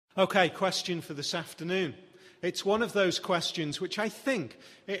Okay, question for this afternoon. It's one of those questions which I think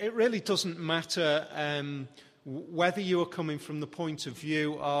it really doesn't matter whether you are coming from the point of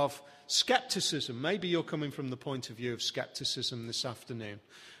view of skepticism. Maybe you're coming from the point of view of skepticism this afternoon.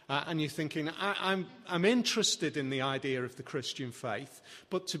 And you're thinking, I'm interested in the idea of the Christian faith,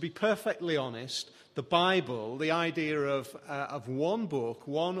 but to be perfectly honest, the Bible, the idea of one book,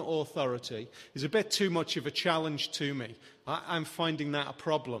 one authority, is a bit too much of a challenge to me. I'm finding that a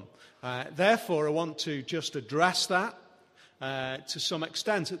problem. Therefore, I want to just address that to some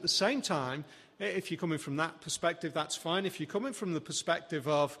extent. At the same time, if you're coming from that perspective, that's fine. If you're coming from the perspective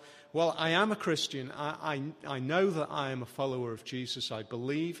of, well, I am a Christian, I know that I am a follower of Jesus, I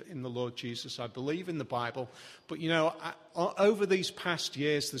believe in the Lord Jesus, I believe in the Bible, but over these past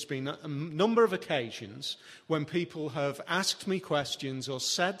years there's been a number of occasions when people have asked me questions or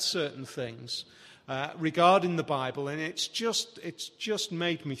said certain things regarding the Bible, and it's just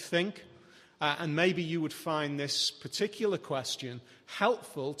made me think. And maybe you would find this particular question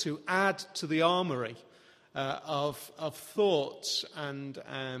helpful to add to the armory of thoughts and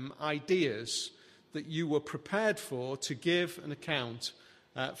ideas that you were prepared for to give an account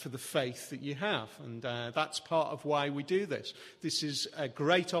for the faith that you have. And that's part of why we do this. This is a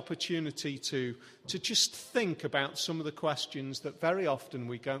great opportunity to just think about some of the questions that very often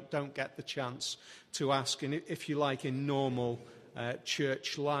we don't get the chance to ask, if you like, in normal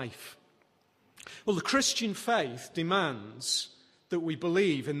church life. Well, the Christian faith demands that we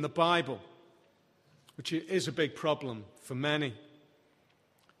believe in the Bible, which is a big problem for many.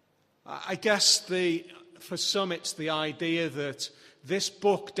 I guess for some it's the idea that this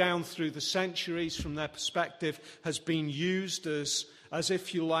book down through the centuries from their perspective has been used as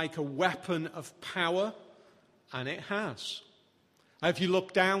if you like a weapon of power, and it has. If you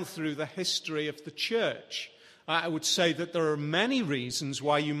look down through the history of the church, I would say that there are many reasons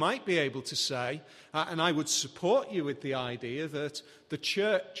why you might be able to say, and I would support you with the idea that the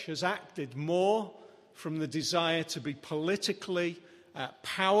church has acted more from the desire to be politically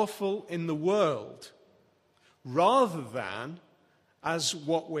powerful in the world, rather than, as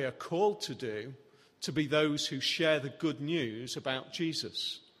what we are called to do, to be those who share the good news about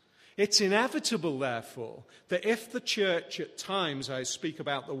Jesus. It's inevitable, therefore, that if the church at times, I speak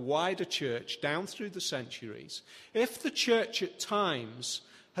about the wider church down through the centuries, if the church at times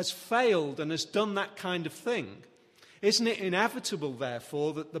has failed and has done that kind of thing, isn't it inevitable,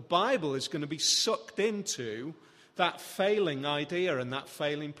 therefore, that the Bible is going to be sucked into that failing idea and that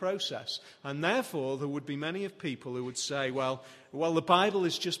failing process? And therefore, there would be many of people who would say, well, the Bible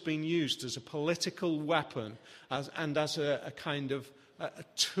is just being used as a political weapon and as a kind of a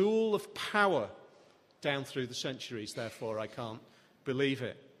tool of power down through the centuries, therefore I can't believe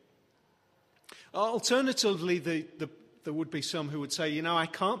it. Alternatively, there would be some who would say, I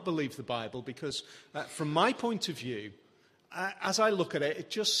can't believe the Bible because from my point of view, as I look at it, it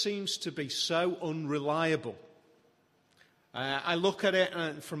just seems to be so unreliable. I look at it,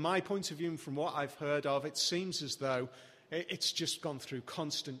 and from my point of view and from what I've heard of, it seems as though it's just gone through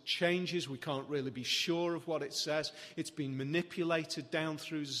constant changes. We can't really be sure of what it says. It's been manipulated down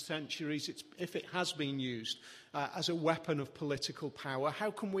through the centuries. If it has been used as a weapon of political power, how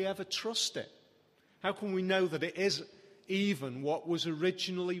can we ever trust it? How can we know that it is even what was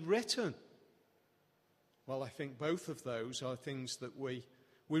originally written? Well, I think both of those are things that we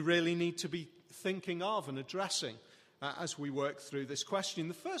really need to be thinking of and addressing as we work through this question.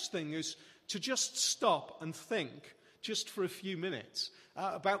 The first thing is to just stop and think just for a few minutes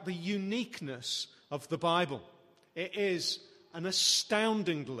about the uniqueness of the Bible. It is an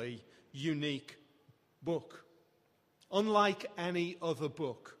astoundingly unique book. Unlike any other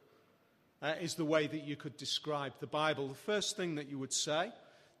book is the way that you could describe the Bible. The first thing that you would say,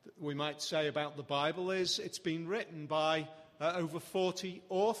 that we might say about the Bible, is it's been written by over 40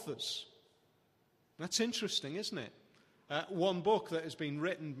 authors. That's interesting, isn't it? One book that has been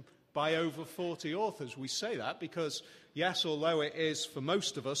written by over 40 authors. We say that because, yes, although it is, for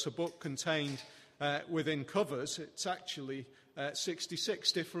most of us, a book contained within covers, it's actually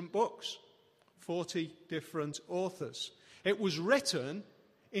 66 different books, 40 different authors. It was written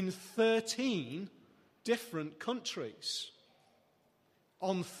in 13 different countries,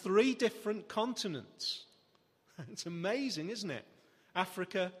 on 3 different continents. It's amazing, isn't it?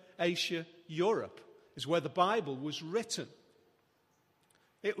 Africa, Asia, Europe is where the Bible was written.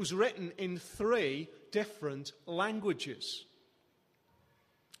 It was written in 3 different languages.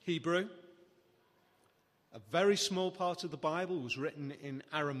 Hebrew, a very small part of the Bible, was written in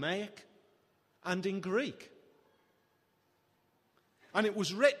Aramaic and in Greek. And it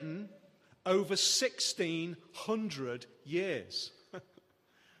was written over 1,600 years.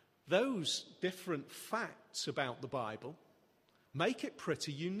 those different facts about the Bible make it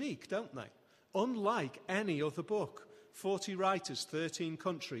pretty unique, don't they? Unlike any other book. 40 writers, 13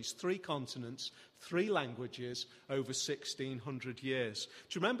 countries, 3 continents, 3 languages, over 1,600 years.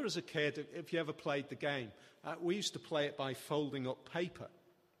 Do you remember as a kid, if you ever played the game, we used to play it by folding up paper.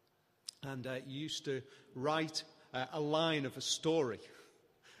 And you used to write a line of a story,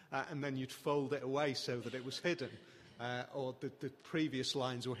 and then you'd fold it away so that it was hidden. Or the previous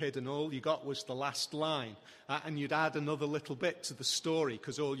lines were hidden. All you got was the last line. And you'd add another little bit to the story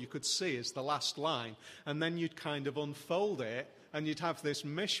because all you could see is the last line. And then you'd kind of unfold it and you'd have this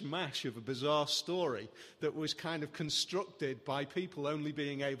mishmash of a bizarre story that was kind of constructed by people only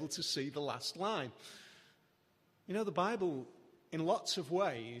being able to see the last line. You know, the Bible, in lots of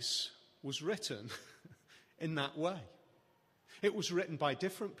ways, was written in that way. It was written by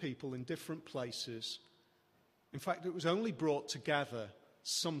different people in different places. In fact, it was only brought together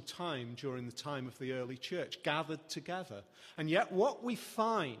sometime during the time of the early church, gathered together. And yet what we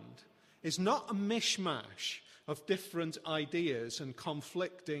find is not a mishmash of different ideas and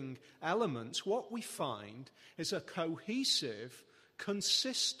conflicting elements. What we find is a cohesive,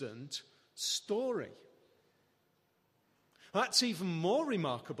 consistent story. That's even more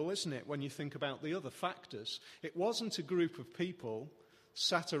remarkable, isn't it, when you think about the other factors? It wasn't a group of people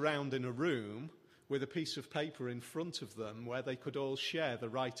sat around in a room with a piece of paper in front of them where they could all share the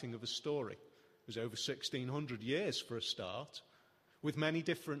writing of a story. It was over 1,600 years for a start, with many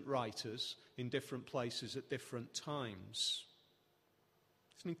different writers in different places at different times.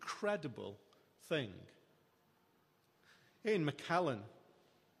 It's an incredible thing. Ian McKellen,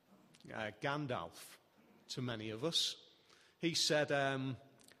 Gandalf to many of us, he said,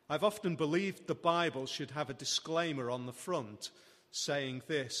 I've often believed the Bible should have a disclaimer on the front saying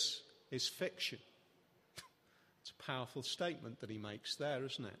this is fiction. It's a powerful statement that he makes there,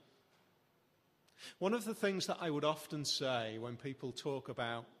 isn't it? One of the things that I would often say when people talk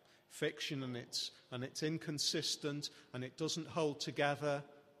about fiction and it's inconsistent and it doesn't hold together,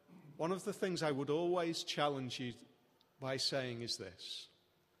 one of the things I would always challenge you by saying is this: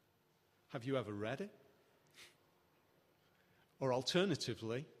 have you ever read it? Or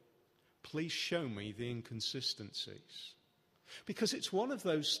alternatively, please show me the inconsistencies. Because it's one of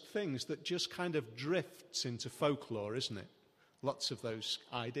those things that just kind of drifts into folklore, isn't it? Lots of those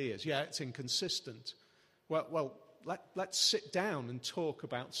ideas. Yeah, it's inconsistent. Well, let's sit down and talk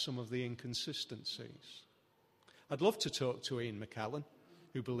about some of the inconsistencies. I'd love to talk to Ian McKellen,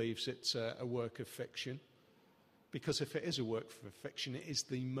 who believes it's a work of fiction. Because if it is a work of fiction, it is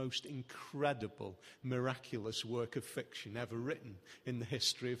the most incredible, miraculous work of fiction ever written in the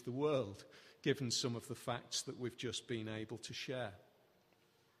history of the world, given some of the facts that we've just been able to share.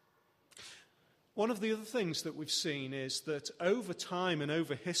 One of the other things that we've seen is that over time and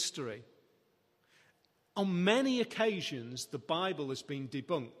over history, on many occasions, the Bible has been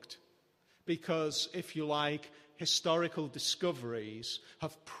debunked because, if you like, historical discoveries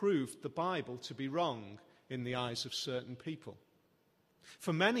have proved the Bible to be wrong in the eyes of certain people.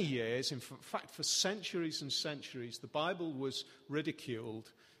 For many years, in fact for centuries and centuries, the Bible was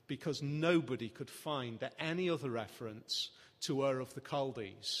ridiculed because nobody could find any other reference to Ur of the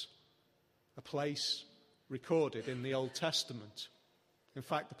Chaldees, a place recorded in the Old Testament. In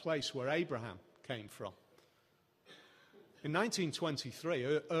fact, the place where Abraham came from. In 1923,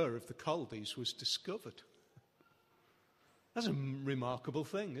 Ur of the Chaldees was discovered. That's a remarkable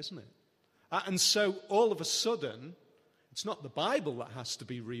thing, isn't it? And so all of a sudden, it's not the Bible that has to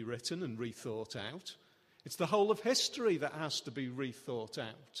be rewritten and rethought out. It's the whole of history that has to be rethought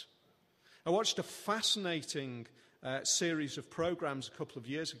out. I watched a fascinating series of programs a couple of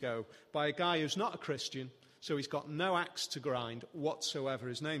years ago by a guy who's not a Christian, so he's got no axe to grind whatsoever.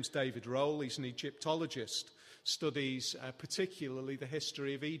 His name's David Rohl. He's an Egyptologist, studies particularly the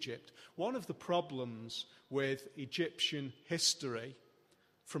history of Egypt. One of the problems with Egyptian history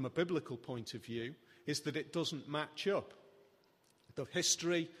from a biblical point of view is that it doesn't match up. The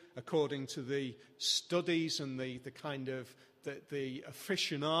history, according to the studies and the kind of the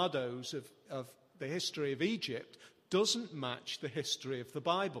aficionados of the history of Egypt, doesn't match the history of the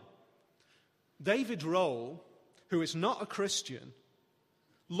Bible. David Rohl, who is not a Christian,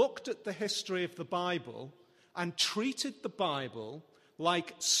 looked at the history of the Bible and treated the Bible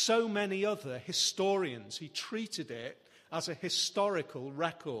like so many other historians. He treated it as a historical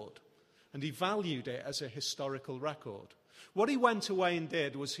record, and he valued it as a historical record. What he went away and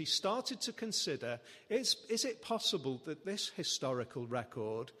did was he started to consider, is it possible that this historical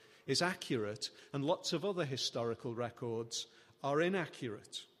record is accurate and lots of other historical records are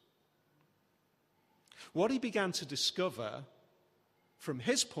inaccurate? What he began to discover from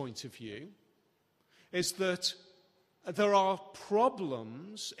his point of view, is that there are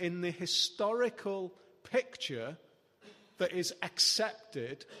problems in the historical picture that is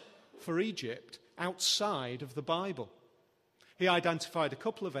accepted for Egypt outside of the Bible. He identified a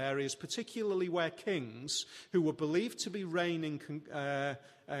couple of areas, particularly where kings who were believed to be reigning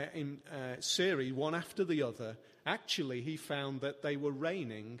in series, one after the other, actually he found that they were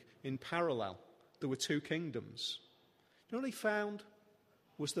reigning in parallel. There were two kingdoms. You know what he found?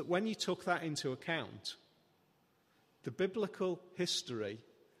 Was that when you took that into account, the biblical history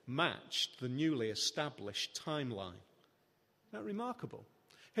matched the newly established timeline. Isn't that remarkable?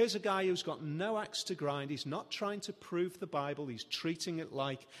 Here's a guy who's got no axe to grind. He's not trying to prove the Bible. He's treating it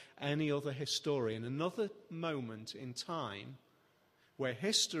like any other historian. Another moment in time where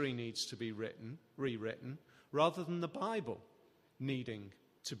history needs to be rewritten, rather than the Bible needing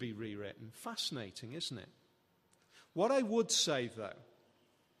to be rewritten. Fascinating, isn't it? What I would say, though,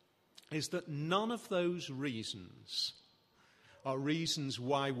 is that none of those reasons are reasons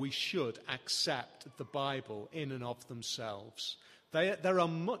why we should accept the Bible in and of themselves. There are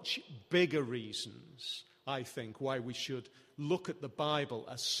much bigger reasons, I think, why we should look at the Bible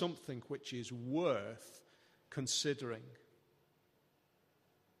as something which is worth considering.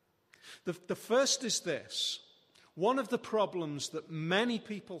 The first is this. One of the problems that many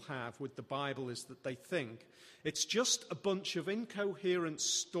people have with the Bible is that they think it's just a bunch of incoherent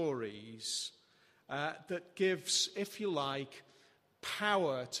stories that gives, if you like,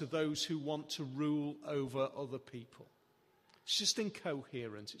 power to those who want to rule over other people. It's just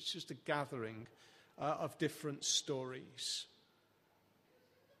incoherent. It's just a gathering of different stories.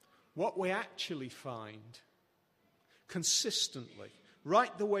 What we actually find consistently,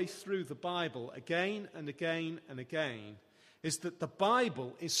 right the way through the Bible, again and again and again, is that the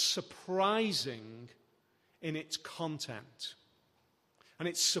Bible is surprising in its content. And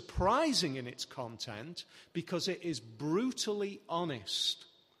it's surprising in its content because it is brutally honest.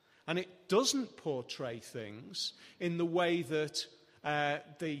 And it doesn't portray things in the way that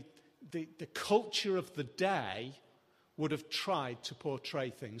the culture of the day would have tried to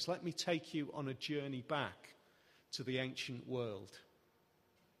portray things. Let me take you on a journey back to the ancient world.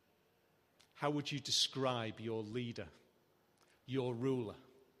 How would you describe your leader, your ruler?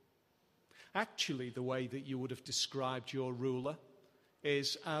 Actually, the way that you would have described your ruler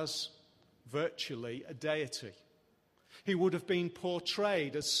is as virtually a deity. He would have been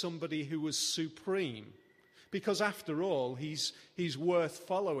portrayed as somebody who was supreme, because after all, he's worth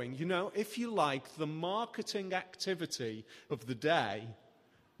following. You know, if you like, the marketing activity of the day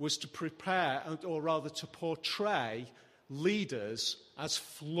was to prepare, or rather to portray, leaders as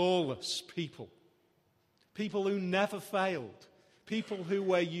flawless people. People who never failed. People who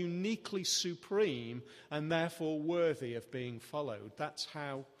were uniquely supreme and therefore worthy of being followed. That's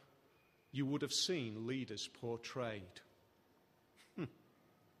how you would have seen leaders portrayed. The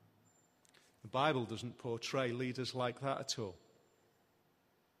Bible doesn't portray leaders like that at all.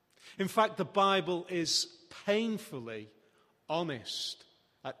 In fact, the Bible is painfully honest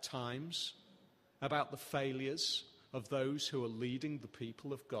at times about the failures of those who are leading the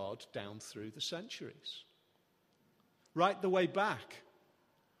people of God down through the centuries. Right the way back,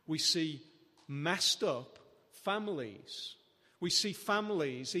 we see messed up families. We see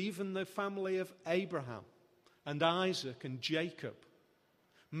families, even the family of Abraham and Isaac and Jacob.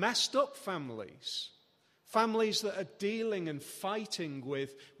 Messed up families. Families that are dealing and fighting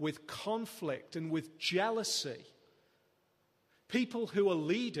with conflict and with jealousy. People who are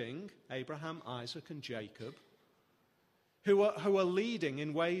leading, Abraham, Isaac and Jacob, who are leading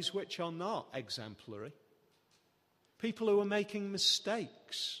in ways which are not exemplary. People who are making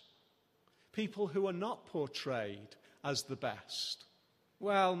mistakes. People who are not portrayed as the best.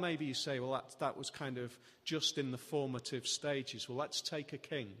 Well, maybe you say, well, that was kind of just in the formative stages. Well, let's take a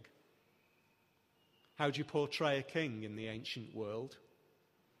king. How do you portray a king in the ancient world?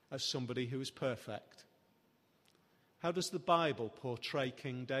 As somebody who is perfect. How does the Bible portray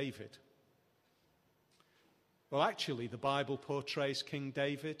King David? Well, actually, the Bible portrays King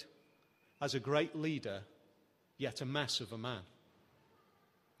David as a great leader, yet a mess of a man.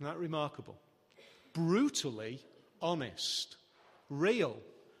 Isn't that remarkable? Brutally honest, real.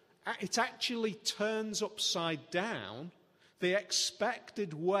 It actually turns upside down the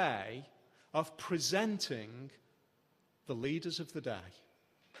expected way of presenting the leaders of the day.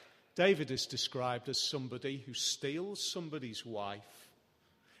 David is described as somebody who steals somebody's wife,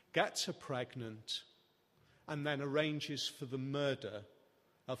 gets her pregnant, and then arranges for the murder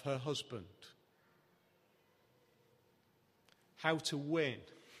of her husband. How to win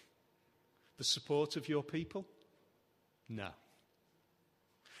the support of your people? No.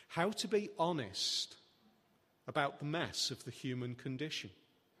 how to be honest about the mess of the human condition.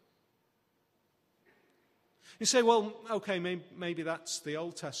 You say, well, okay, maybe that's the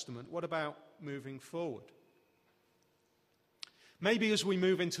Old Testament. What about moving forward? Maybe as we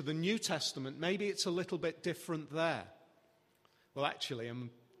move into the New Testament, maybe it's a little bit different there. Well, actually,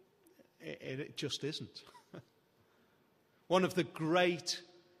 it just isn't. One of the great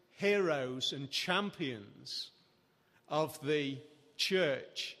heroes and champions of the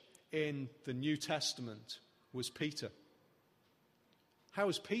church in the New Testament was Peter. How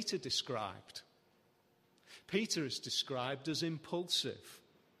is Peter described? Peter is described as impulsive,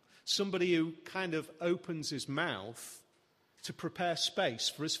 somebody who kind of opens his mouth to prepare space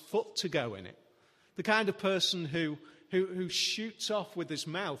for his foot to go in it. The kind of person who shoots off with his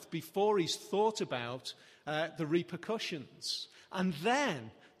mouth before he's thought about the repercussions. And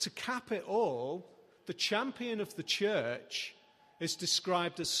then, to cap it all, the champion of the church is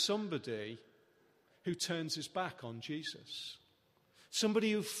described as somebody who turns his back on Jesus.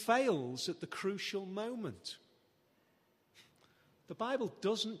 Somebody who fails at the crucial moment. The Bible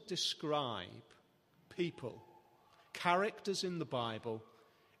doesn't describe people, characters in the Bible,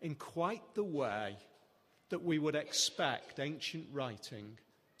 in quite the way that we would expect ancient writing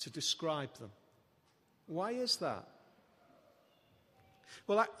to describe them. Why is that?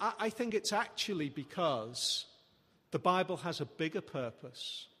 Well, I think it's actually because the Bible has a bigger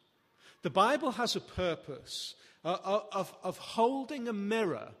purpose. The Bible has a purpose of holding a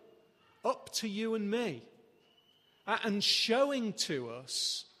mirror up to you and me and showing to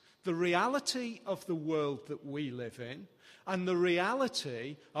us the reality of the world that we live in and the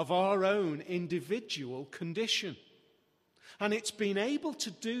reality of our own individual condition. And it's been able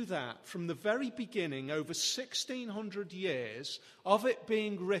to do that from the very beginning, over 1,600 years of it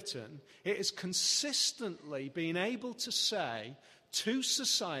being written. It has consistently been able to say to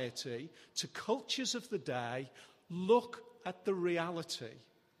society, to cultures of the day, look at the reality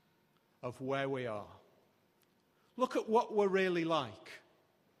of where we are. Look at what we're really like.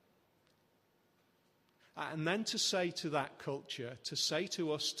 And then to say to that culture, to say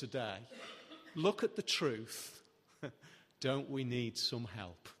to us today, look at the truth. Don't we need some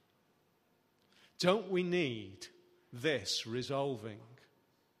help? Don't we need this resolving?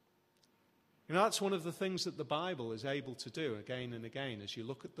 You know, that's one of the things that the Bible is able to do again and again as you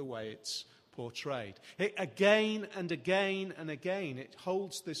look at the way it's portrayed. Again and again and again, it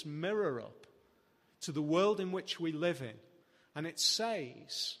holds this mirror up to the world in which we live in. And it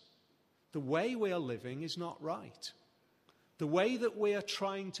says, the way we are living is not right. The way that we are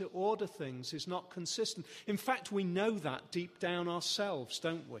trying to order things is not consistent. In fact, we know that deep down ourselves,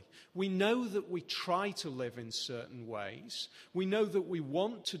 don't we? We know that we try to live in certain ways. We know that we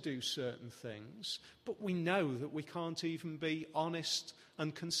want to do certain things, but we know that we can't even be honest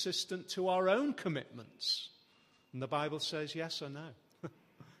and consistent to our own commitments. And the Bible says, yes or no.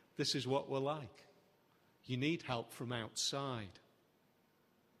 This is what we're like. You need help from outside.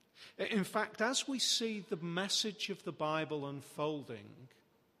 In fact, as we see the message of the Bible unfolding,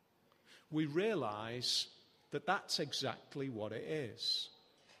 we realize that that's exactly what it is.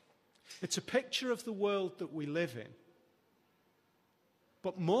 It's a picture of the world that we live in.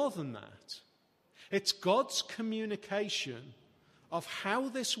 But more than that, it's God's communication of how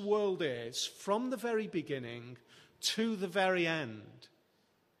this world is from the very beginning to the very end.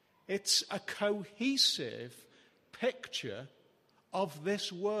 It's a cohesive picture of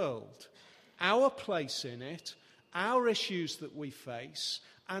this world, our place in it, our issues that we face,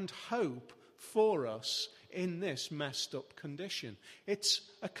 and hope for us in this messed up condition. It's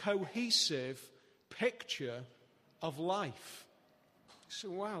a cohesive picture of life. So,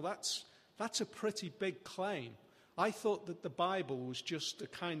 wow, that's a pretty big claim. I thought that the Bible was just a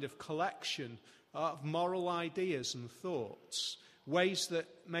kind of collection of moral ideas and thoughts, ways that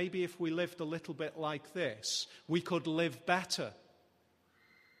maybe if we lived a little bit like this, we could live better.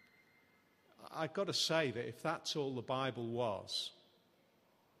 I've got to say that if that's all the Bible was,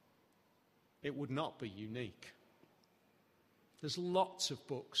 it would not be unique. There's lots of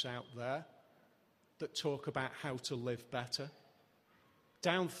books out there that talk about how to live better.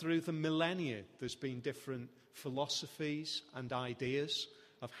 Down through the millennia, there's been different philosophies and ideas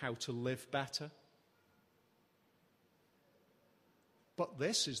of how to live better. But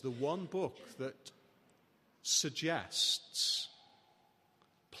this is the one book that suggests,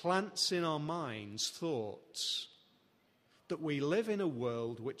 plants in our minds thoughts that we live in a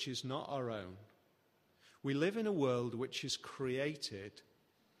world which is not our own. We live in a world which is created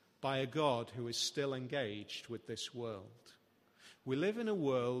by a God who is still engaged with this world. We live in a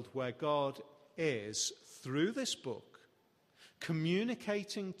world where God is, through this book,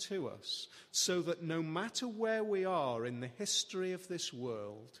 communicating to us so that no matter where we are in the history of this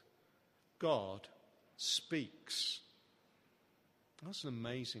world, God speaks. That's an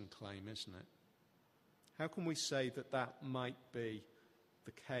amazing claim, isn't it? How can we say that that might be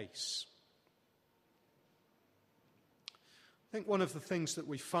the case? I think one of the things that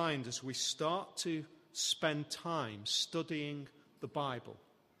we find as we start to spend time studying the Bible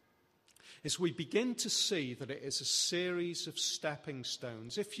is we begin to see that it is a series of stepping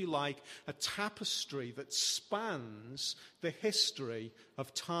stones, if you like, a tapestry that spans the history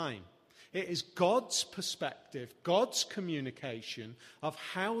of time. It is God's perspective, God's communication of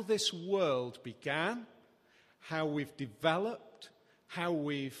how this world began, how we've developed, how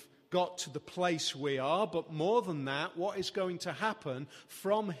we've got to the place we are, but more than that, what is going to happen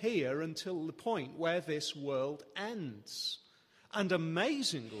from here until the point where this world ends. And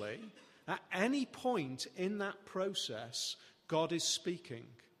amazingly, at any point in that process, God is speaking.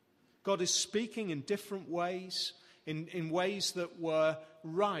 God is speaking in different ways, in ways that were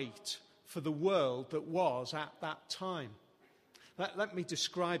right for the world that was at that time. Let me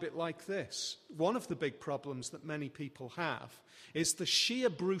describe it like this. One of the big problems that many people have is the sheer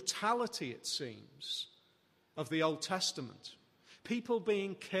brutality, it seems, of the Old Testament. People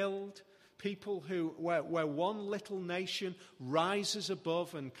being killed, people where one little nation rises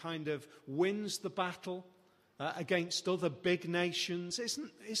above and kind of wins the battle against other big nations.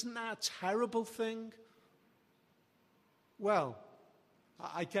 Isn't that a terrible thing? Well,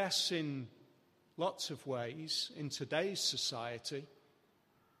 I guess in lots of ways, in today's society,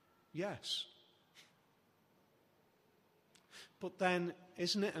 yes. But then,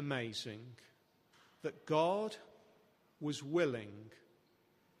 isn't it amazing that God was willing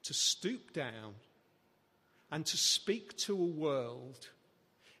to stoop down and to speak to a world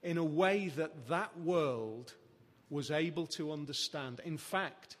in a way that that world was able to understand? In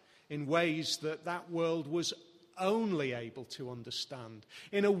fact, in ways that that world was only able to understand.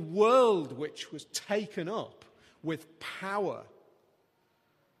 In a world which was taken up with power.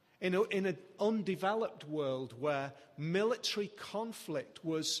 In an undeveloped world where military conflict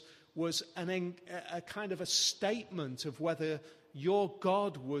was a kind of a statement of whether your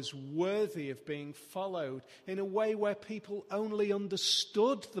God was worthy of being followed, in a way where people only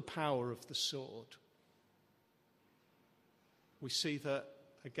understood the power of the sword. We see that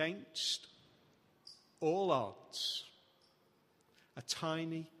against all odds, a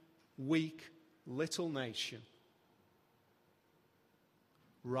tiny, weak, little nation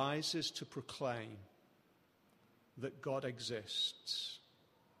rises to proclaim that God exists.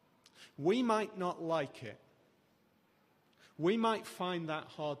 We might not like it. We might find that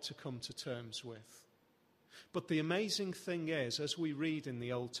hard to come to terms with. But the amazing thing is, as we read in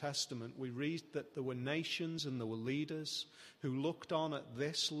the Old Testament, we read that there were nations and there were leaders who looked on at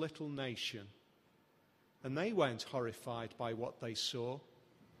this little nation, and they weren't horrified by what they saw.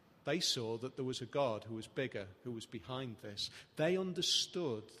 They saw that there was a God who was bigger, who was behind this. They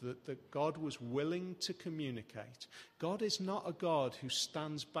understood that God was willing to communicate. God is not a God who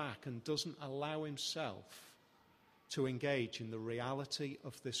stands back and doesn't allow himself to engage in the reality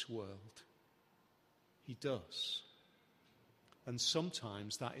of this world. He does. And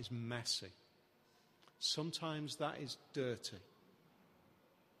sometimes that is messy. Sometimes that is dirty.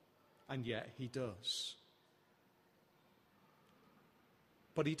 And yet he does.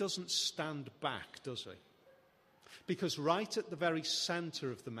 But he doesn't stand back, does he? Because right at the very center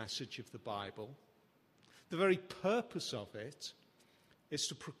of the message of the Bible, the very purpose of it is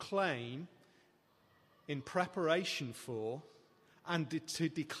to proclaim, in preparation for, and to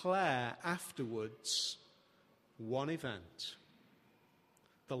declare afterwards, one event.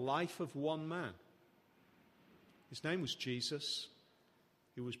 The life of one man. His name was Jesus.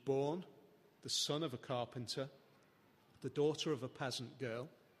 He was born, the son of a carpenter, the daughter of a peasant girl.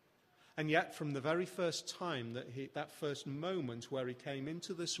 And yet from the very first time that first moment where he came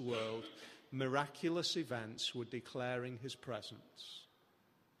into this world, miraculous events were declaring his presence.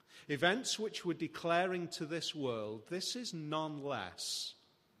 Events which were declaring to this world, this is none less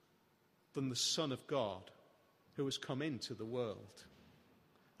than the Son of God who has come into the world.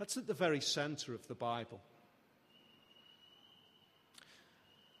 That's at the very center of the Bible.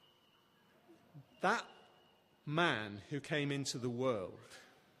 That man who came into the world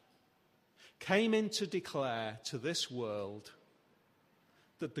came in to declare to this world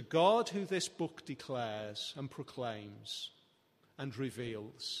that the God who this book declares and proclaims and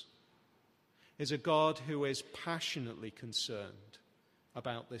reveals is a God who is passionately concerned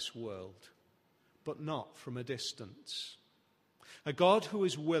about this world, but not from a distance. A God who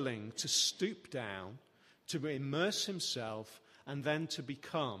is willing to stoop down, to immerse himself and then to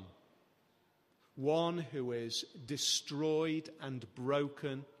become one who is destroyed and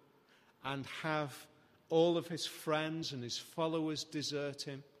broken and have all of his friends and his followers desert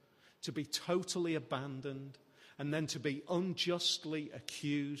him, to be totally abandoned, and then to be unjustly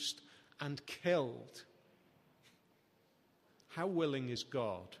accused and killed. How willing is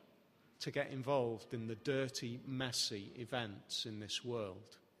God to get involved in the dirty, messy events in this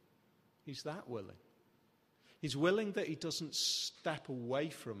world? He's that willing. He's willing that he doesn't step away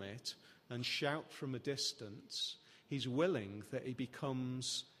from it and shout from a distance. He's willing that he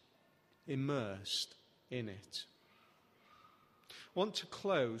becomes immersed in it. I want to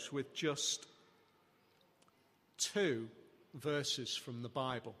close with just 2 verses from the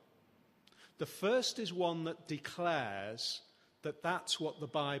Bible. The first is one that declares that that's what the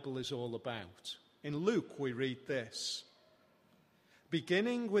Bible is all about. In Luke, we read this: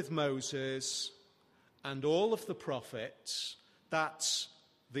 beginning with Moses and all of the prophets, that's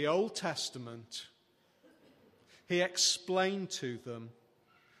the Old Testament, he explained to them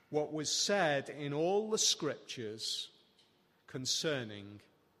what was said in all the scriptures concerning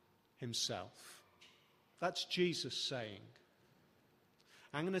himself. That's Jesus saying.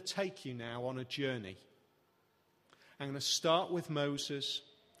 I'm going to take you now on a journey. I'm going to start with Moses,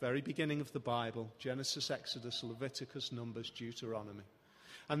 very beginning of the Bible, Genesis, Exodus, Leviticus, Numbers, Deuteronomy.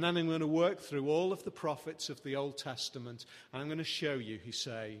 And then I'm going to work through all of the prophets of the Old Testament. And I'm going to show you, he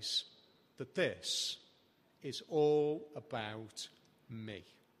says, that this is all about me.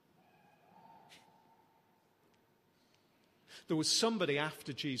 There was somebody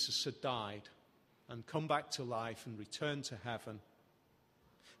after Jesus had died and come back to life and returned to heaven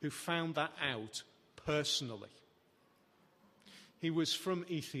who found that out personally. He was from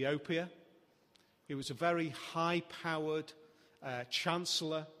Ethiopia. He was a very high-powered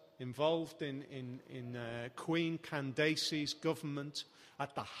chancellor involved in Queen Candace's government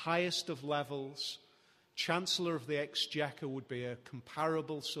at the highest of levels. Chancellor of the Exchequer would be a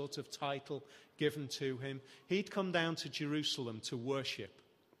comparable sort of title given to him. He'd come down to Jerusalem to worship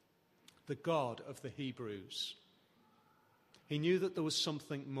the God of the Hebrews. He knew that there was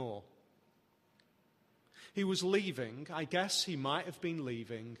something more. He was leaving. I guess he might have been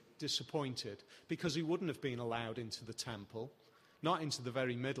leaving disappointed, because he wouldn't have been allowed into the temple, not into the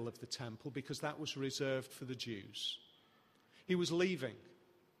very middle of the temple, because that was reserved for the Jews. He was leaving,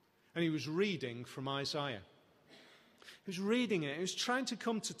 and he was reading from Isaiah. He was reading it. He was trying to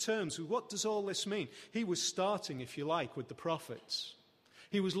come to terms with what does all this mean. He was starting, if you like, with the prophets.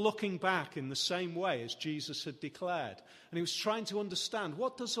 He was looking back in the same way as Jesus had declared. And he was trying to understand,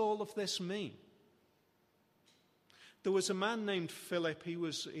 what does all of this mean? There was a man named Philip. He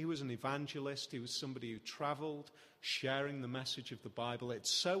was an evangelist. He was somebody who traveled, sharing the message of the Bible. It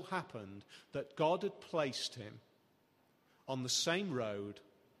so happened that God had placed him on the same road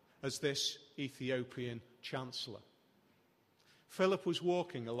as this Ethiopian chancellor. Philip was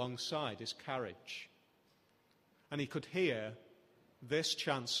walking alongside his carriage, and he could hear this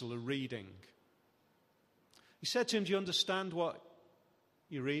chancellor reading. He said to him, "Do you understand what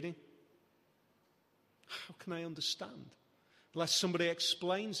you're reading?" "How can I understand unless somebody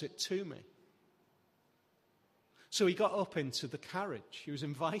explains it to me?" So he got up into the carriage. He was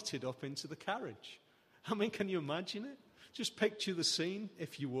invited up into the carriage. I mean, can you imagine it? Just picture the scene,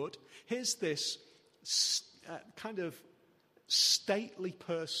 if you would. Here's this kind of stately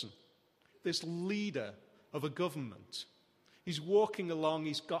person, this leader of a government. He's walking along.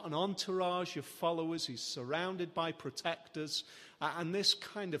 He's got an entourage of followers. He's surrounded by protectors. And this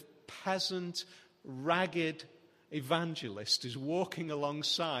kind of peasant, ragged evangelist is walking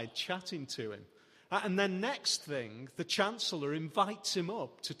alongside, chatting to him. And then next thing, the chancellor invites him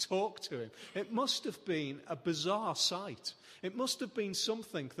up to talk to him. It must have been a bizarre sight. It must have been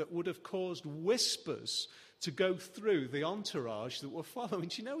something that would have caused whispers to go through the entourage that were following.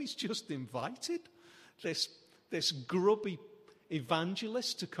 Do you know, he's just invited this grubby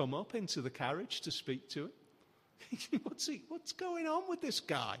evangelist to come up into the carriage to speak to him. What's going on with this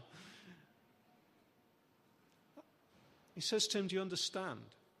guy? He says to him, "Do you understand?"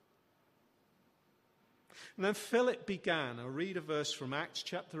 And then Philip began. I'll read a verse from Acts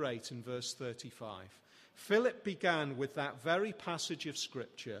chapter 8 and verse 35. Philip began with that very passage of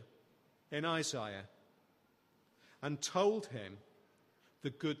Scripture in Isaiah and told him the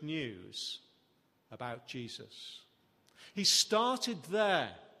good news about Jesus. He started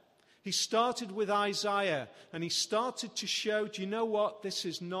there. He started with Isaiah, and he started to show, do you know what? This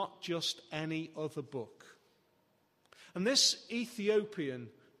is not just any other book. And this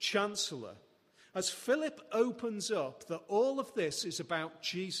Ethiopian chancellor As Philip opens up that all of this is about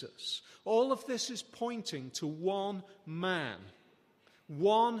Jesus, all of this is pointing to one man,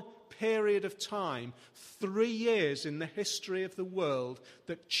 one period of time, 3 years in the history of the world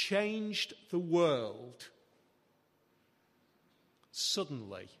that changed the world.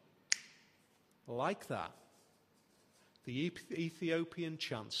 Suddenly, like that, the Ethiopian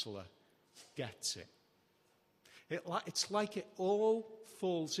chancellor gets it. It's like it all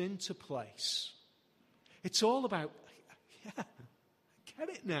falls into place. It's all about, yeah, I get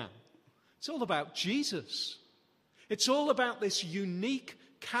it now. It's all about Jesus. It's all about this unique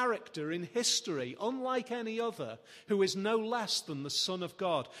character in history, unlike any other, who is no less than the Son of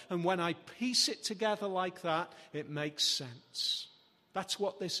God. And when I piece it together like that, it makes sense. That's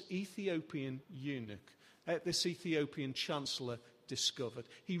what this Ethiopian eunuch, this Ethiopian chancellor discovered.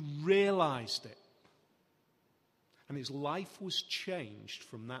 He realized it. And his life was changed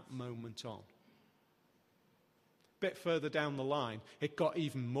from that moment on. A bit further down the line, it got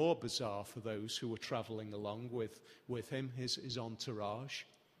even more bizarre for those who were travelling along with him, his entourage.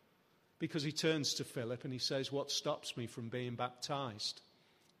 Because he turns to Philip and he says, "What stops me from being baptized?"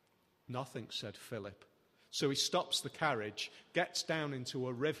 "Nothing," said Philip. So he stops the carriage, gets down into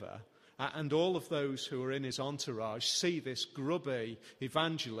a river, and all of those who are in his entourage see this grubby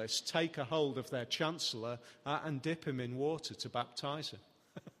evangelist take a hold of their chancellor and dip him in water to baptize him.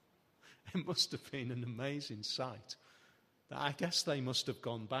 It must have been an amazing sight. I guess they must have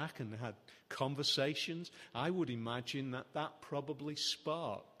gone back and had conversations. I would imagine that probably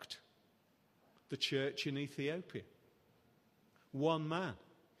sparked the church in Ethiopia. One man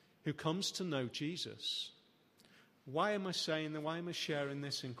who comes to know Jesus. Why am I saying that? Why am I sharing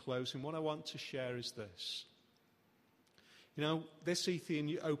this in closing? What I want to share is this. You know, this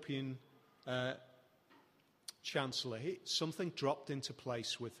Ethiopian chancellor, something dropped into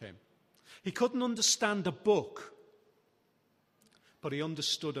place with him. He couldn't understand a book, but he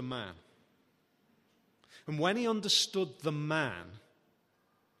understood a man. And when he understood the man,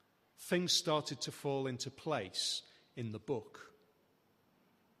 things started to fall into place in the book.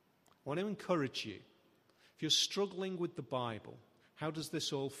 I want to encourage you. If you're struggling with the Bible, how does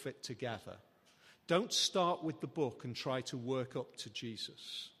this all fit together? Don't start with the book and try to work up to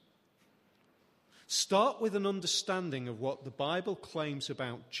Jesus. Start with an understanding of what the Bible claims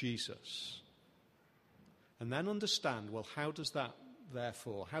about Jesus. And then understand, well, how does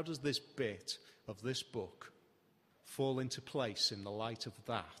this bit of this book fall into place in the light of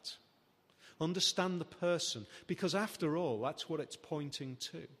that? Understand the person, because after all, that's what it's pointing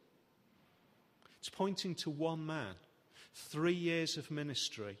to. It's pointing to one man, 3 years of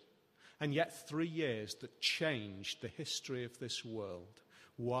ministry, and yet 3 years that changed the history of this world.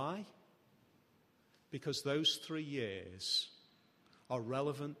 Why? Because those 3 years are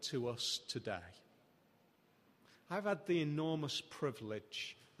relevant to us today. I've had the enormous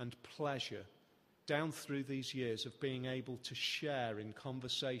privilege and pleasure down through these years of being able to share in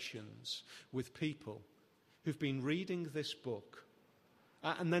conversations with people who've been reading this book,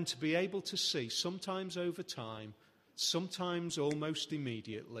 and then to be able to see, sometimes over time, sometimes almost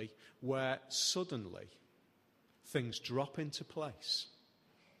immediately, where suddenly things drop into place.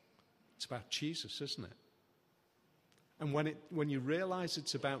 It's about Jesus, isn't it? And when you realize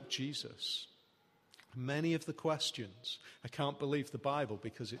it's about Jesus, many of the questions, I can't believe the Bible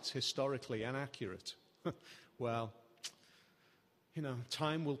because it's historically inaccurate. Well, you know,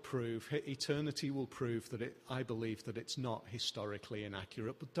 time will prove, eternity will prove that I believe that it's not historically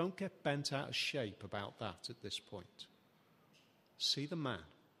inaccurate, but don't get bent out of shape about that at this point. See the man.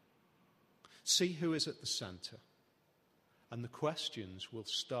 See who is at the centre. And the questions will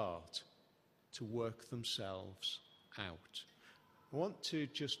start to work themselves out. I want to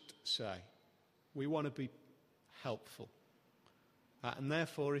just say, we want to be helpful. And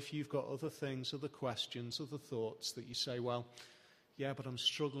therefore, if you've got other things, other questions, other thoughts that you say, well, yeah, but I'm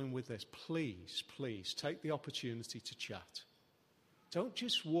struggling with this, please take the opportunity to chat. Don't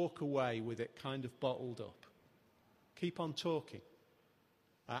just walk away with it kind of bottled up. Keep on talking.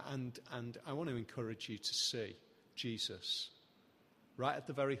 And I want to encourage you to see Jesus right at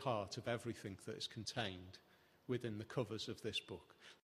the very heart of everything that is contained within the covers of this book.